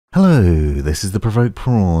Hello, this is the Provoked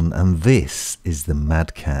Prawn, and this is the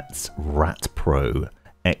Mad Catz R.A.T Pro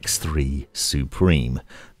X3 Supreme.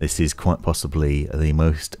 This is quite possibly the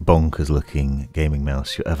most bonkers looking gaming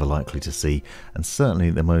mouse you're ever likely to see, and certainly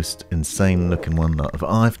the most insane looking one that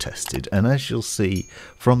I've tested. And as you'll see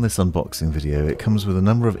from this unboxing video, it comes with a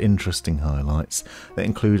number of interesting highlights that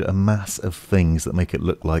include a mass of things that make it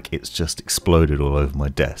look like it's just exploded all over my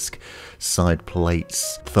desk. Side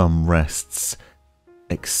plates, thumb rests,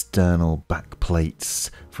 external back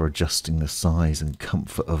plates for adjusting the size and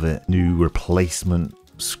comfort of it, new replacement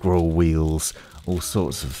scroll wheels, all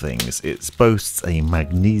sorts of things. It boasts a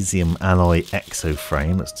magnesium alloy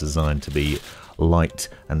exoframe that's designed to be light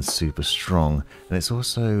and super strong, and it's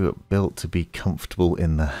also built to be comfortable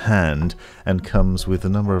in the hand, and comes with a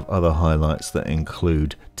number of other highlights that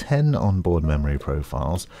include 10 onboard memory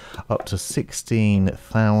profiles, up to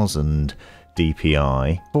 16,000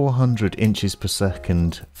 DPI, 400 inches per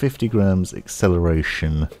second, 50 grams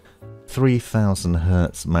acceleration, 3000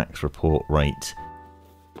 Hz max report rate,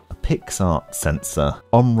 a PixArt sensor,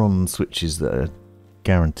 Omron switches that are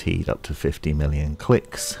guaranteed up to 50 million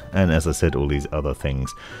clicks, and as I said, all these other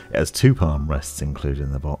things. It has 2 palm rests included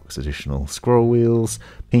in the box, additional scroll wheels,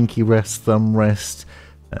 pinky rest, thumb rest,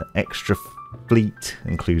 extra fleet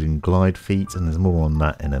including glide feet, and there's more on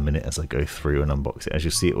that in a minute as I go through and unbox it. As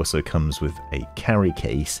you'll see, it also comes with a carry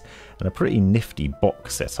case and a pretty nifty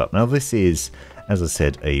box setup. Now this is, as I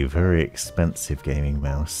said, a very expensive gaming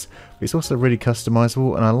mouse, but it's also really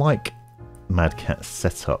customizable, and I like Mad Catz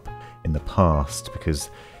setup in the past, because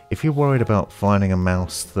if you're worried about finding a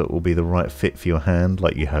mouse that will be the right fit for your hand,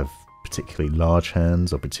 like you have particularly large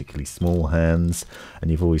hands or particularly small hands,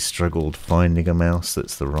 and you've always struggled finding a mouse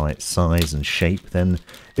that's the right size and shape, then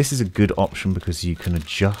this is a good option because you can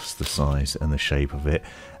adjust the size and the shape of it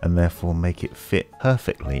and therefore make it fit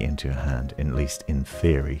perfectly into your hand, at least in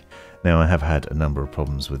theory. Now, I have had a number of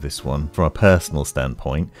problems with this one from a personal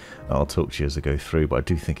standpoint. I'll talk to you as I go through, but I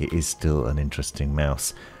do think it is still an interesting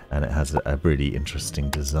mouse, and it has a really interesting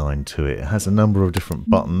design to it. It has a number of different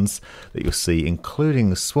buttons that you'll see, including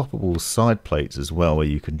the swappable side plates as well, where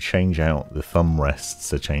you can change out the thumb rests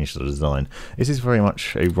to change the design. This is very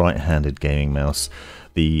much a right-handed gaming mouse.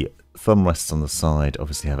 The thumb rests on the side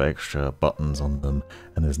obviously have extra buttons on them,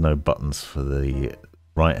 and there's no buttons for the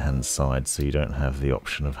right-hand side, so you don't have the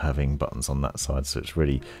option of having buttons on that side, so it's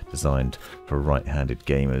really designed for right-handed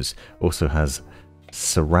gamers. Also has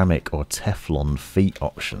ceramic or Teflon feet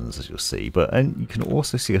options, as you'll see, and you can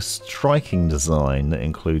also see a striking design that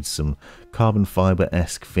includes some carbon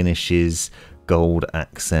fiber-esque finishes, gold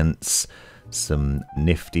accents, some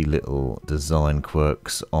nifty little design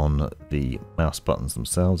quirks on the mouse buttons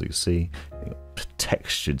themselves. You can see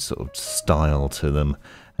textured sort of style to them,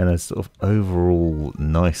 and a sort of overall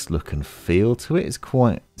nice look and feel to it. It's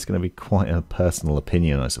going to be quite a personal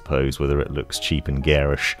opinion, I suppose, whether it looks cheap and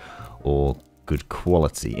garish or good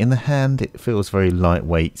quality. In the hand, it feels very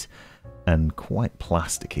lightweight and quite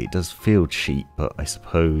plasticky. It does feel cheap, but I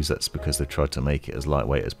suppose that's because they've tried to make it as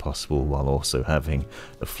lightweight as possible while also having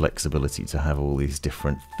the flexibility to have all these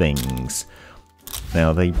different things.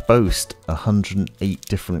 Now, they boast 108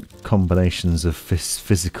 different combinations of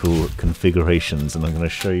physical configurations, and I'm going to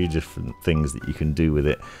show you different things that you can do with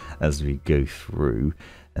it as we go through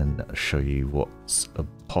and show you what's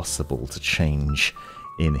possible to change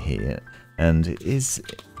in here. And it is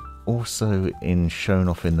also shown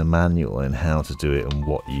off in the manual in how to do it and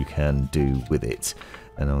what you can do with it.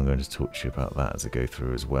 And I'm going to talk to you about that as I go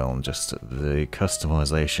through as well, and just the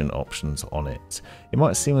customization options on it. It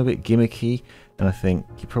might seem a bit gimmicky, and I think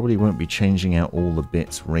you probably won't be changing out all the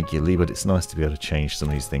bits regularly, but it's nice to be able to change some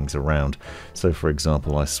of these things around. So for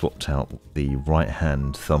example, I swapped out the right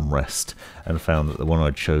hand thumb rest and found that the one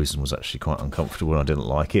I'd chosen was actually quite uncomfortable and I didn't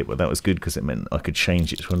like it, but that was good because it meant I could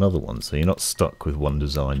change it to another one, so you're not stuck with one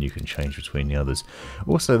design, you can change between the others.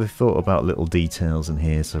 Also, they thought about little details in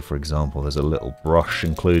here. So for example, there's a little brush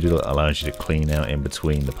included that allows you to clean out in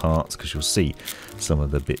between the parts, because you'll see some of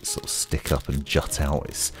the bits sort of stick up and jut out.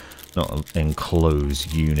 It's not an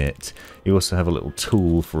enclosed unit. You also have a little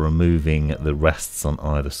tool for removing the rests on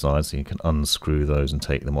either side, so you can unscrew those and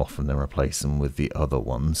take them off and then replace them with the other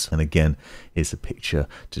ones. And again, here's a picture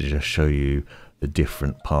to just show you the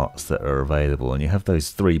different parts that are available. And you have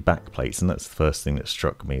those 3 back plates, and that's the first thing that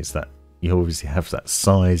struck me, is that you obviously have that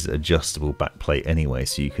size adjustable back plate anyway,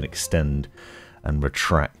 so you can extend and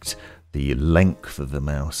retract the length of the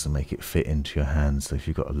mouse and make it fit into your hand. So if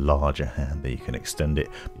you've got a larger hand, there you can extend it.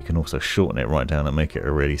 You can also shorten it right down and make it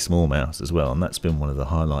a really small mouse as well. And that's been one of the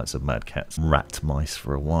highlights of Mad Catz R.A.T mice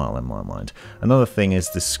for a while in my mind. Another thing is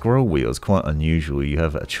the scroll wheels, quite unusual. You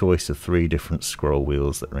have a choice of 3 different scroll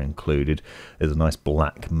wheels that are included. There's a nice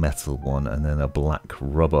black metal one and then a black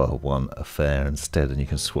rubber one affair instead, and you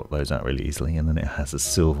can swap those out really easily. And then it has a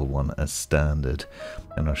silver one as standard,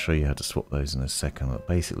 and I'll show you how to swap those in a second. But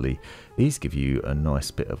basically these give you a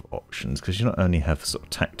nice bit of options, because you not only have sort of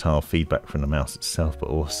tactile feedback from the mouse itself, but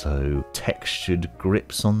also textured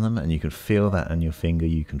grips on them, and you can feel that on your finger.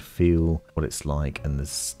 You can feel what it's like and the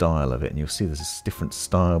style of it, and you'll see there's a different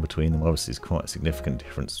style between them. Obviously, there's quite a significant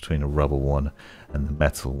difference between a rubber one and the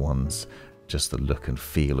metal ones, just the look and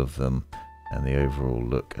feel of them and the overall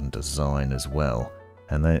look and design as well.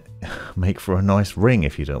 And they make for a nice ring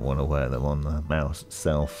if you don't want to wear them on the mouse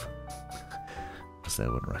itself. So I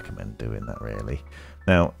wouldn't recommend doing that really.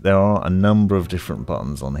 Now, there are a number of different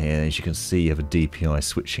buttons on here. As you can see, you have a DPI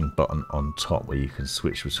switching button on top where you can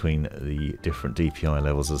switch between the different DPI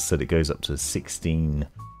levels. As I said, it goes up to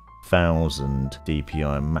 16,000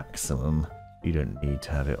 DPI maximum. You don't need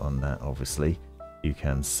to have it on that, obviously. You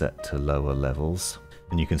can set to lower levels,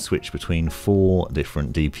 and you can switch between 4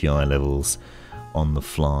 different DPI levels on the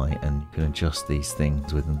fly, and you can adjust these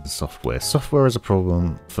things within the software. Software is a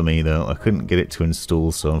problem for me though. I couldn't get it to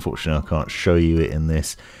install, so unfortunately I can't show you it in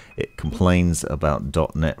this. It complains about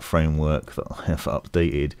 .NET framework that I have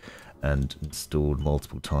updated and installed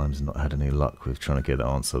multiple times and not had any luck with trying to get the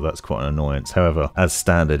answer. That's quite an annoyance. However, as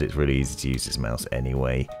standard, it's really easy to use this mouse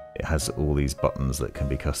anyway. It has all these buttons that can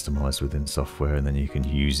be customized within software, and then you can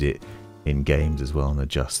use it in games as well and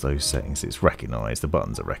adjust those settings. It's recognized, the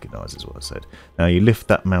buttons are recognized is what I said. Now you lift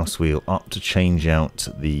that mouse wheel up to change out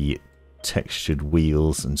the textured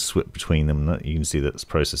wheels and swap between them. You can see that this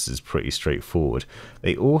process is pretty straightforward.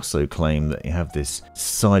 They also claim that you have this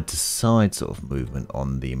side to side sort of movement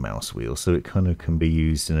on the mouse wheel, so it kind of can be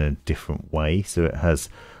used in a different way. So it has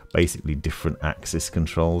basically different axis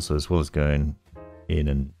controls, so as well as going in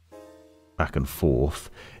and back and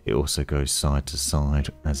forth, it also goes side to side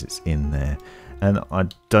as it's in there. And I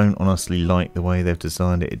don't honestly like the way they've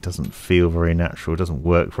designed it. It doesn't feel very natural. It doesn't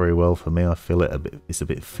work very well for me. I feel it's a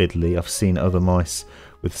bit fiddly. I've seen other mice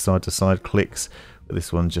with side to side clicks, but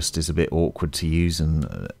this one just is a bit awkward to use, and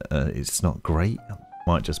it's not great.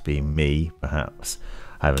 Might just be me, perhaps,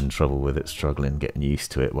 having trouble with it, struggling, getting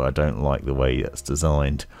used to it, but I don't like the way that's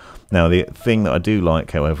designed. Now, the thing that I do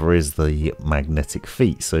like, however, is the magnetic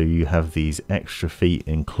feet. So you have these extra feet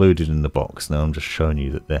included in the box. Now, I'm just showing you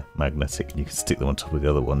that they're magnetic, and you can stick them on top of the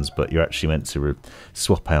other ones, but you're actually meant to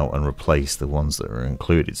swap out and replace the ones that are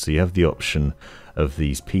included. So you have the option of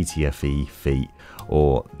these PTFE feet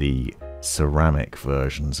or the ceramic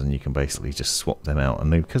versions, and you can basically just swap them out,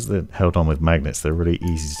 and because they're held on with magnets, they're really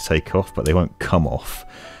easy to take off, but they won't come off.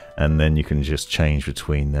 And then you can just change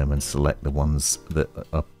between them and select the ones that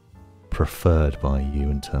are preferred by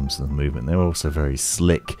you in terms of the movement. They're also very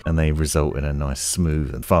slick, and they result in a nice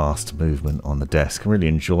smooth and fast movement on the desk. Really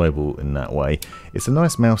enjoyable in that way. It's a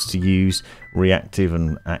nice mouse to use, reactive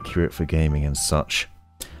and accurate for gaming and such,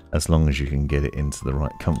 as long as you can get it into the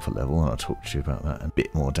right comfort level, and I'll talk to you about that in a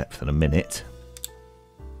bit more depth in a minute.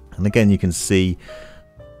 And again, you can see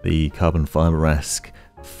the carbon fibre-esque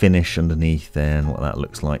finish underneath there and what that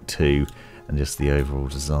looks like too, and just the overall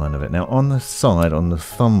design of it. Now on the side, on the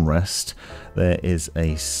thumb rest, there is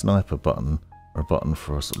a sniper button, or a button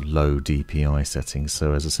for a sort of low DPI settings.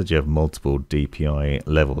 So as I said, you have multiple DPI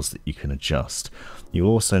levels that you can adjust. You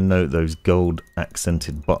also note those gold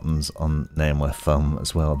accented buttons on near my thumb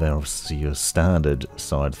as well. They're obviously your standard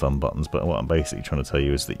side thumb buttons, but what I'm basically trying to tell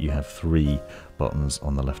you is that you have 3 buttons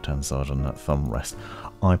on the left hand side on that thumb rest.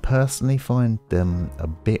 I personally find them a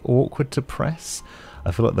bit awkward to press.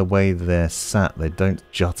 I feel like the way they're sat, they don't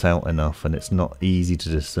jut out enough, and it's not easy to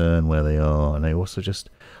discern where they are, and they also just,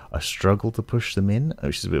 I struggle to push them in,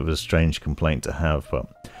 which is a bit of a strange complaint to have,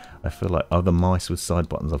 but I feel like other mice with side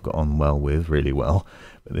buttons I've got on well with, really well,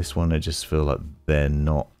 but this one I just feel like they're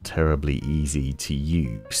not terribly easy to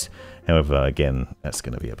use. However, again, that's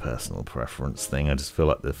going to be a personal preference thing. I just feel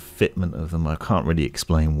like the fitment of them, I can't really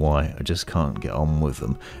explain why, I just can't get on with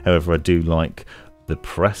them. However, I do like the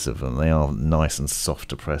press of them. They are nice and soft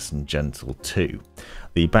to press and gentle too.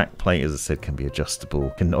 The back plate, as I said, can be adjustable.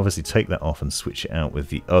 You can obviously take that off and switch it out with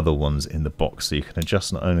the other ones in the box, so you can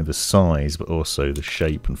adjust not only the size but also the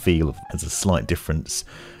shape and feel of them. There's a slight difference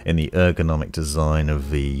in the ergonomic design of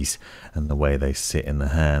these and the way they sit in the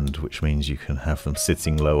hand, which means you can have them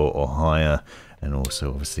sitting lower or higher, and also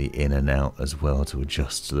obviously in and out as well to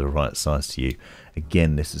adjust to the right size to you.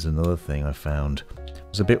 Again, this is another thing I found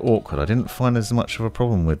was a bit awkward. I didn't find as much of a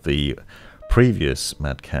problem with the previous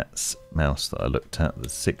Mad Catz mouse that I looked at, the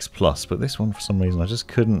 6 Plus, but this one for some reason I just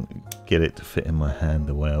couldn't get it to fit in my hand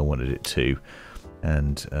the way I wanted it to,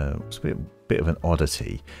 and it was a bit of an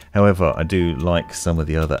oddity. However, I do like some of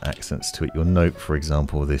the other accents to it. You'll note, for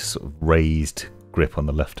example, this sort of raised grip on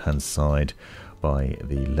the left hand side by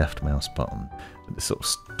the left mouse button. It sort of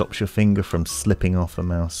stops your finger from slipping off the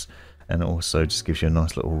mouse, and also just gives you a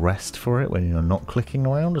nice little rest for it when you're not clicking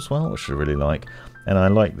around as well, which I really like. And I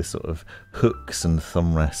like the sort of hooks and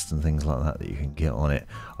thumb rests and things like that you can get on it.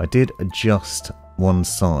 I did adjust one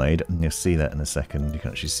side, and you'll see that in a second. You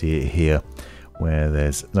can actually see it here, where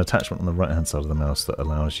there's an attachment on the right hand side of the mouse that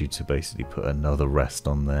allows you to basically put another rest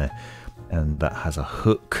on there, and that has a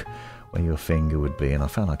hook where your finger would be, and I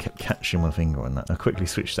found I kept catching my finger on that. I quickly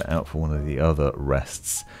switched that out for one of the other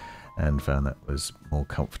rests and found that was more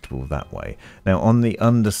comfortable that way. Now on the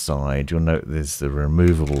underside, you'll note there's the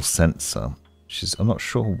removable sensor, which is, I'm not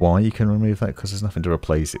sure why you can remove that because there's nothing to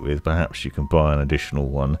replace it with. Perhaps you can buy an additional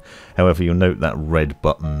one. However, you'll note that red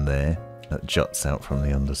button there that juts out from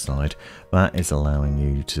the underside. That is allowing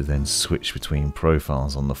you to then switch between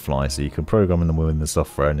profiles on the fly, so you can program them within the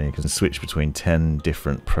software, and then you can switch between 10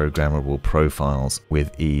 different programmable profiles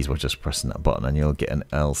with ease by just pressing that button, and you'll get an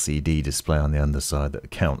LCD display on the underside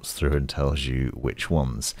that counts through and tells you which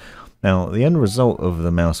ones. Now, the end result of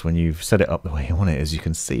the mouse when you've set it up the way you want it, as you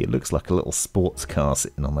can see, it looks like a little sports car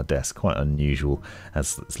sitting on the desk. Quite unusual,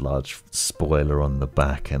 has this large spoiler on the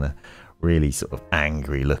back and a really sort of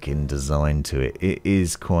angry looking design to it. It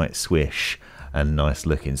is quite swish and nice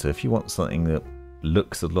looking, so if you want something that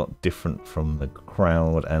looks a lot different from the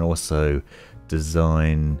crowd and also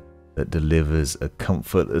design that delivers a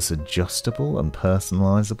comfort that's adjustable and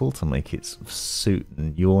personalizable to make it suit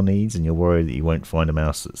your needs, and you're worried that you won't find a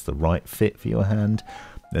mouse that's the right fit for your hand,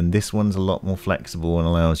 then this one's a lot more flexible and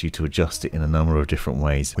allows you to adjust it in a number of different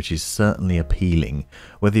ways, which is certainly appealing.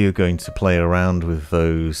 Whether you're going to play around with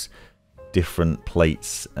those different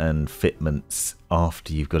plates and fitments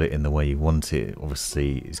after you've got it in the way you want it,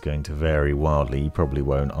 obviously is going to vary wildly. You probably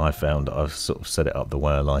won't. I found that I've sort of set it up the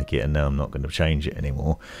way I like it, and now I'm not going to change it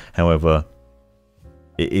anymore. However,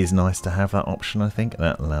 it is nice to have that option, I think, and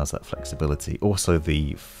that allows that flexibility. Also,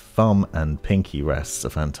 the thumb and pinky rests are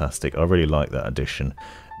fantastic. I really like that addition.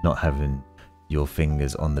 Not having your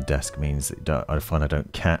fingers on the desk means that I find I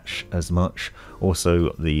don't catch as much.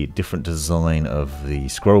 Also, the different design of the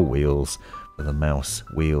scroll wheels for the mouse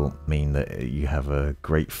wheel mean that you have a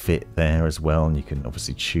great fit there as well, and you can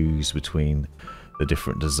obviously choose between the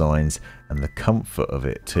different designs and the comfort of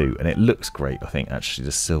it too. And it looks great. I think actually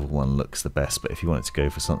the silver one looks the best, but if you wanted to go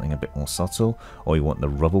for something a bit more subtle, or you want the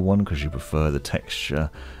rubber one because you prefer the texture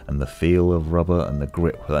and the feel of rubber and the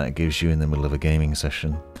grip that it gives you in the middle of a gaming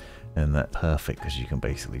session, and that's perfect because you can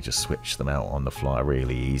basically just switch them out on the fly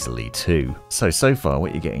really easily too. So far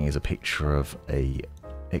what you're getting is a picture of a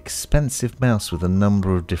expensive mouse with a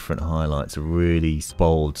number of different highlights, a really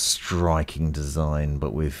bold, striking design,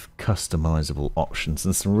 but with customizable options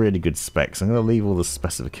and some really good specs. I'm going to leave all the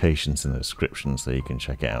specifications in the description so you can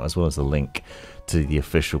check it out, as well as a link to the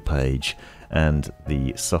official page and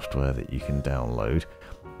the software that you can download.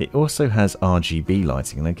 It also has RGB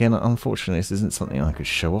lighting, and again, unfortunately, this isn't something I could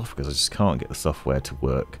show off because I just can't get the software to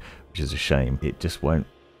work, which is a shame. It just won't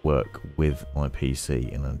work with my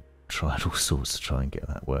PC, and I've tried all sorts to try and get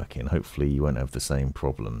that working. Hopefully you won't have the same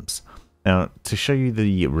problems. Now, to show you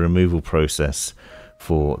the removal process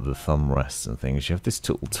for the thumb rests and things, you have this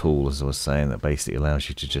little tool, as I was saying, that basically allows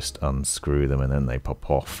you to just unscrew them and then they pop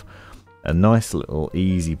off. A nice little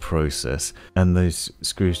easy process, and those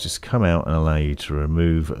screws just come out and allow you to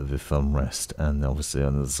remove the thumb rest and obviously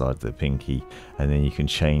on the side of the pinky, and then you can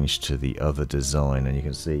change to the other design, and you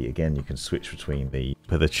can see again you can switch between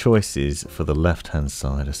but the choices for the left hand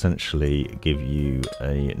side essentially give you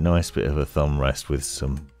a nice bit of a thumb rest with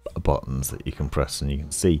some buttons that you can press, and you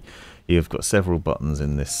can see you've got several buttons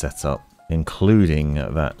in this setup, including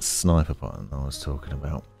that sniper button I was talking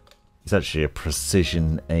about. It's actually a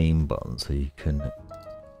precision aim button, so you can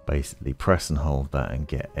basically press and hold that and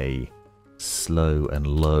get a slow and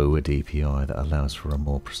low DPI that allows for a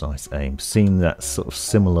more precise aim. Seen that sort of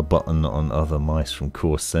similar button on other mice from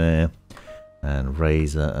Corsair and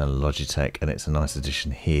Razer and Logitech, and it's a nice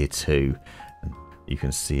addition here too. And you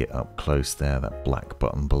can see it up close there, that black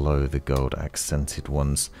button below the gold accented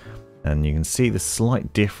ones, and you can see the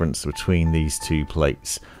slight difference between these two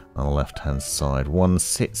plates on the left hand side. One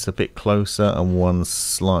sits a bit closer and one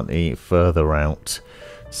slightly further out.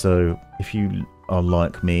 So if you are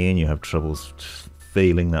like me and you have troubles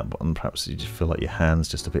feeling that button, perhaps you just feel like your hand's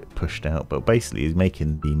just a bit pushed out, but basically it's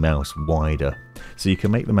making the mouse wider. So you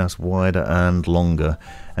can make the mouse wider and longer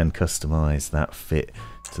and customize that fit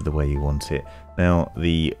to the way you want it. Now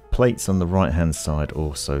the plates on the right hand side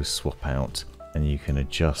also swap out, and you can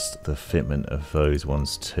adjust the fitment of those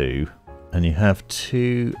ones too. And you have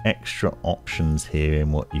 2 extra options here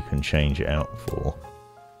in what you can change it out for.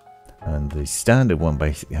 And the standard one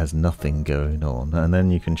basically has nothing going on, and then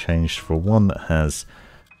you can change for one that has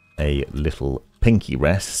a little pinky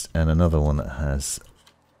rest and another one that has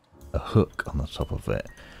a hook on the top of it.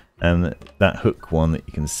 And that hook one that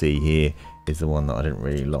you can see here is the one that I didn't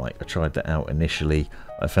really like. I tried that out initially.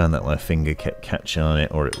 I found that my finger kept catching on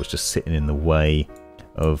it, or it was just sitting in the way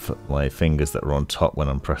of my fingers that were on top when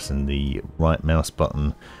I'm pressing the right mouse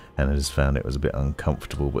button, and I just found it was a bit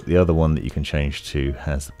uncomfortable. But the other one that you can change to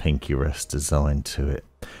has the pinky rest design to it.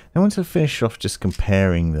 I want to finish off just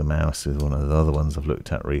comparing the mouse with one of the other ones I've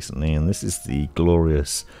looked at recently, and this is the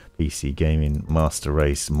glorious PC Gaming Master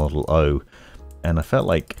Race Model O, and I felt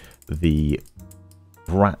like the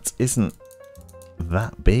R.A.T isn't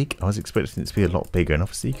that big. I was expecting it to be a lot bigger, and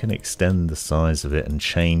obviously you can extend the size of it and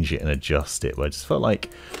change it and adjust it, but I just felt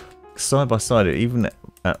like side by side, even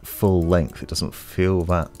at full length, it doesn't feel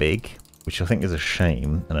that big, which I think is a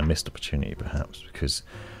shame and a missed opportunity perhaps, because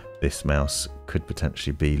this mouse could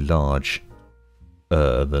potentially be larger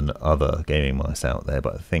than other gaming mice out there.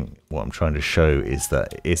 But I think what I'm trying to show is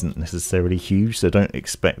that it isn't necessarily huge, so don't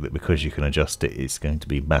expect that because you can adjust it it's going to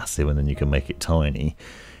be massive and then you can make it tiny.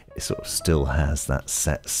 It sort of still has that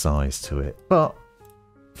set size to it, but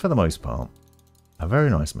for the most part a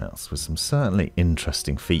very nice mouse with some certainly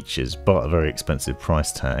interesting features, but a very expensive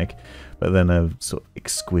price tag, but then a sort of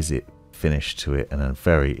exquisite finish to it and a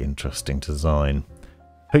very interesting design.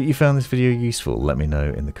 Hope you found this video useful. Let me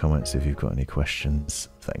know in the comments if you've got any questions.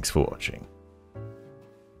 Thanks for watching.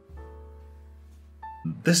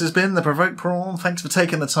 This has been the Provoked Prawn. Thanks for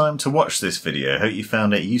taking the time to watch this video. Hope you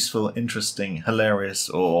found it useful, interesting, hilarious,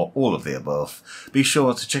 or all of the above. Be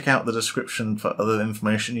sure to check out the description for other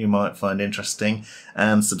information you might find interesting,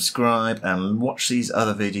 and subscribe and watch these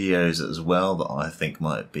other videos as well that I think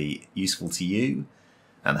might be useful to you,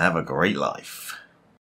 and have a great life.